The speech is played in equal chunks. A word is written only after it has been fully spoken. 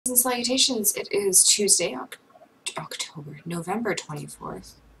and salutations. It is Tuesday, November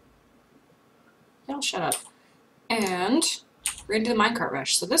 24th. Y'all shut up. And we're into the minecart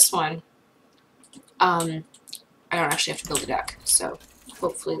rush. So this one, I don't actually have to build a deck, so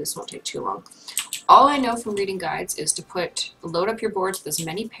hopefully this won't take too long. All I know from reading guides is to load up your boards with as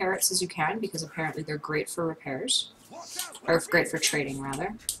many parrots as you can, because apparently they're great for repairs. Or great for trading,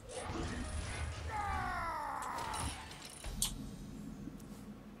 rather.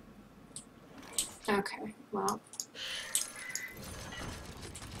 Okay, well.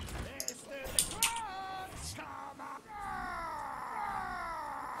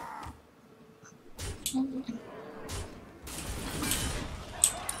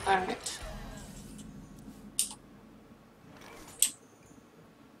 Alright.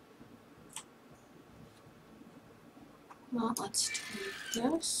 Well, let's do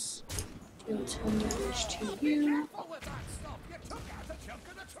this. Deal 10 damage to you.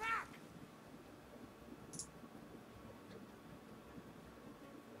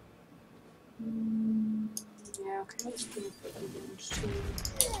 Yeah, okay, let's do 30 damage to you.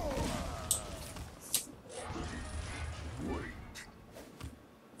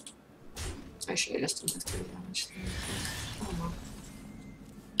 I should have just done the 3 damage thing. Oh well.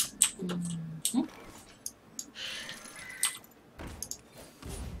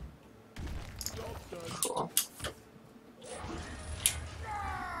 Cool.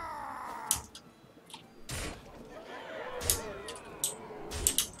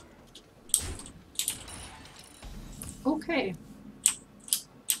 Okay.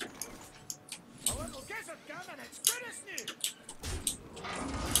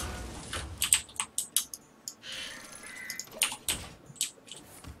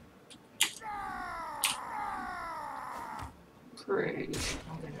 Pretty sure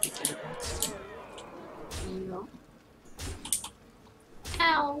I'm gonna be dead next time. There you go.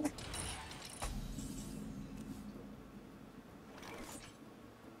 Ow!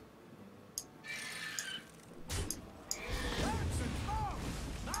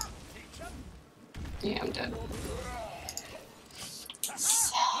 Yeah, I'm dead.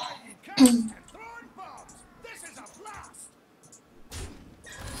 So.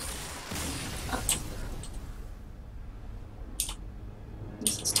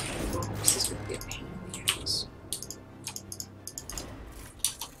 This is terrible. This is gonna be a pain in the ass.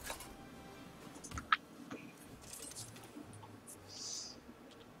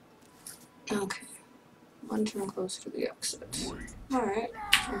 Okay. One turn closer to the exit. Alright.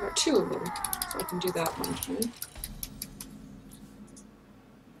 I've got 2 of them, so I can do that one turn.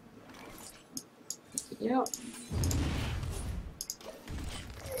 Yep.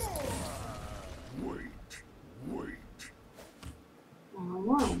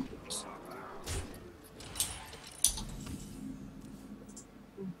 Alright.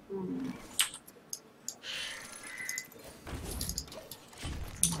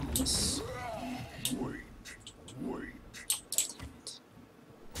 Nice.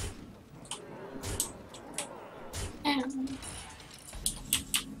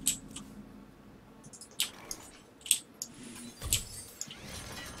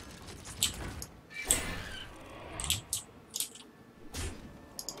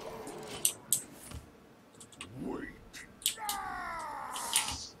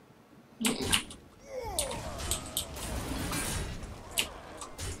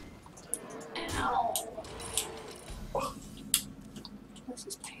 And this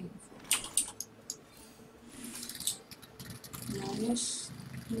is painful.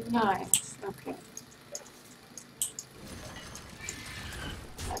 Nice. Okay.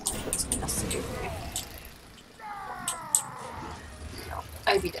 I don't think that's gonna save me. No,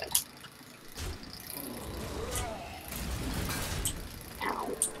 I'd be dead. Ow.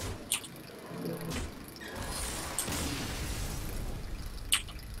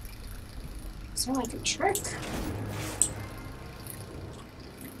 Is there like a trick?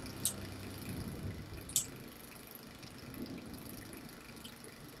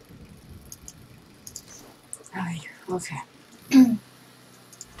 Okay.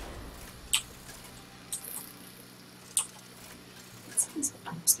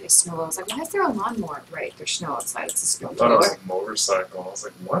 Honestly, snow. I was like, why is there a lawnmower? Right, there's snow outside. It's a snow. I thought it was a motorcycle. I was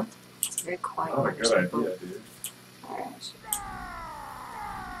like, what? It's very quiet. Not a good idea, dude. Alright.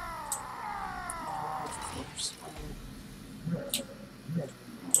 Of course. Alright, we're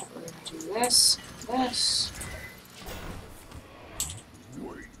gonna do this.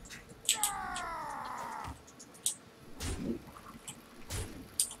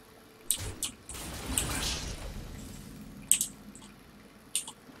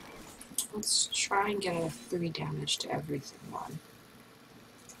 Let's try and get a 3 damage to everything one.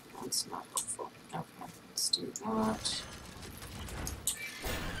 is not helpful. Okay, let's do that.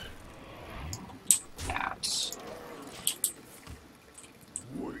 That.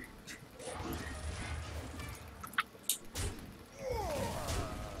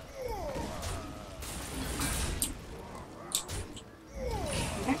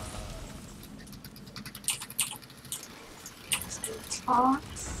 Okay. Let's do top.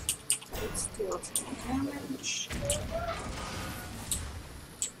 Let's deal 10 damage.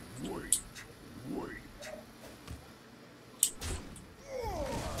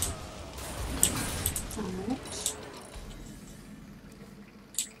 Alright.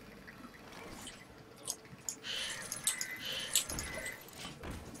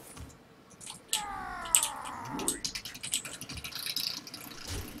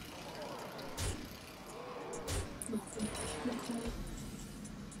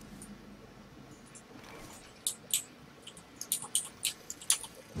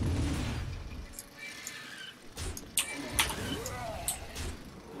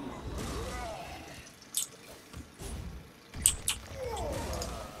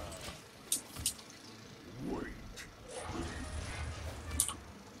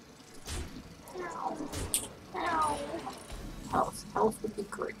 Ow. Health. Health would be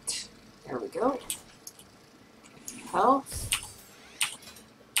great. There we go. Health.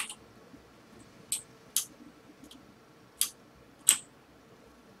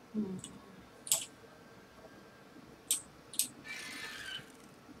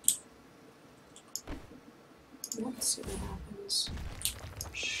 Let's see what happens.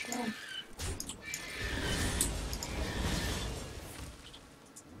 Sure.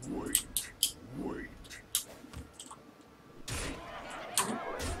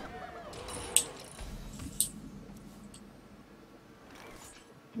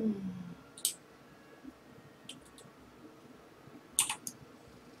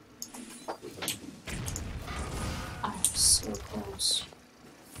 I'm so close.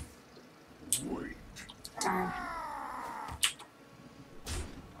 Darn.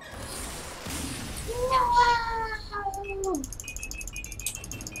 No!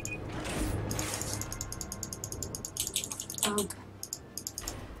 Okay.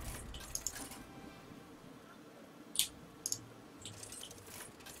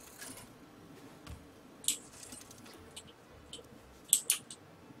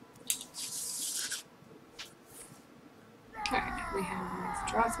 Alright, we have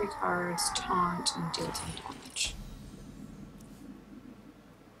draw 3 cards, taunt, and deal 10 damage.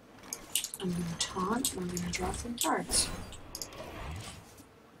 I'm going to taunt, and I'm going to draw 3 cards.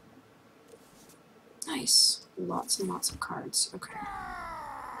 Nice. Lots and lots of cards. Okay.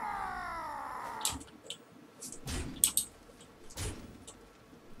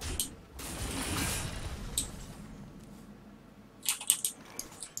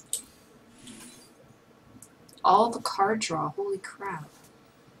 All the card draw. Holy crap.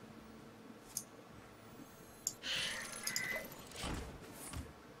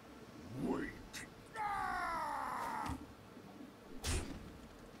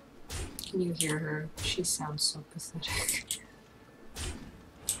 Can you hear her? She sounds so pathetic.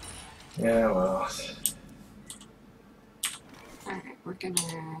 Yeah, well. Alright, we're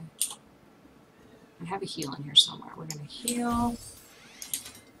gonna... I have a heal in here somewhere. We're gonna heal.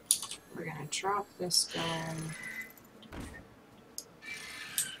 We're gonna drop this guy.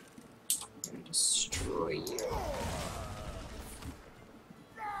 We're gonna destroy you.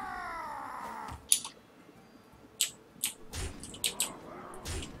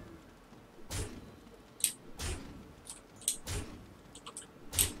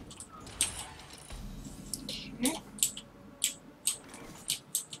 Okay.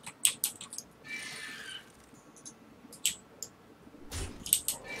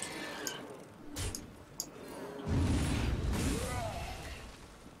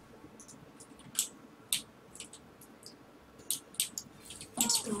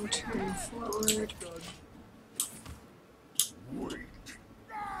 Let's go turn forward.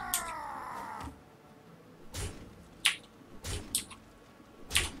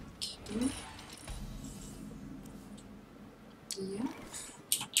 Okay. Yeah.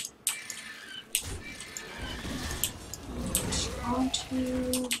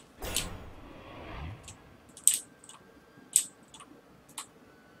 Onto.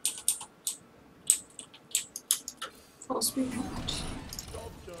 Full speed ahead.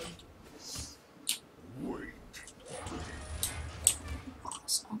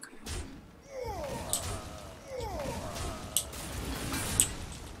 Boss, okay.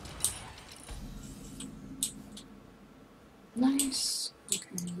 Nice.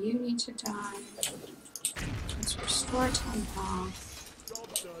 Okay, you need to die. Let's restore 10 health.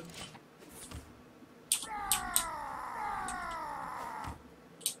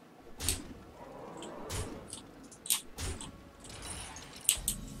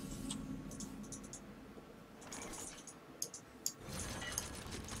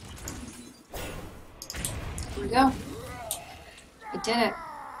 Here we go. I did it.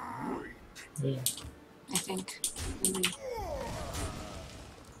 Yeah. I think. Maybe.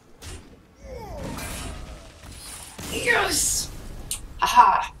 Yes!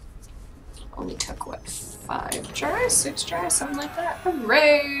 Aha! Only took, what, 5 tries? 6 tries? Something like that.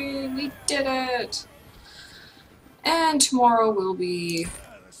 Hooray! We did it! And tomorrow will be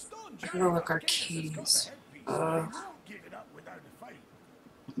Heroic Arcades. I'm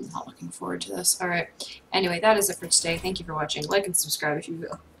not looking forward to this. Alright. Anyway, that is it for today. Thank you for watching. Like and subscribe if you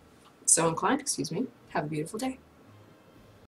feel so inclined. Excuse me. Have a beautiful day.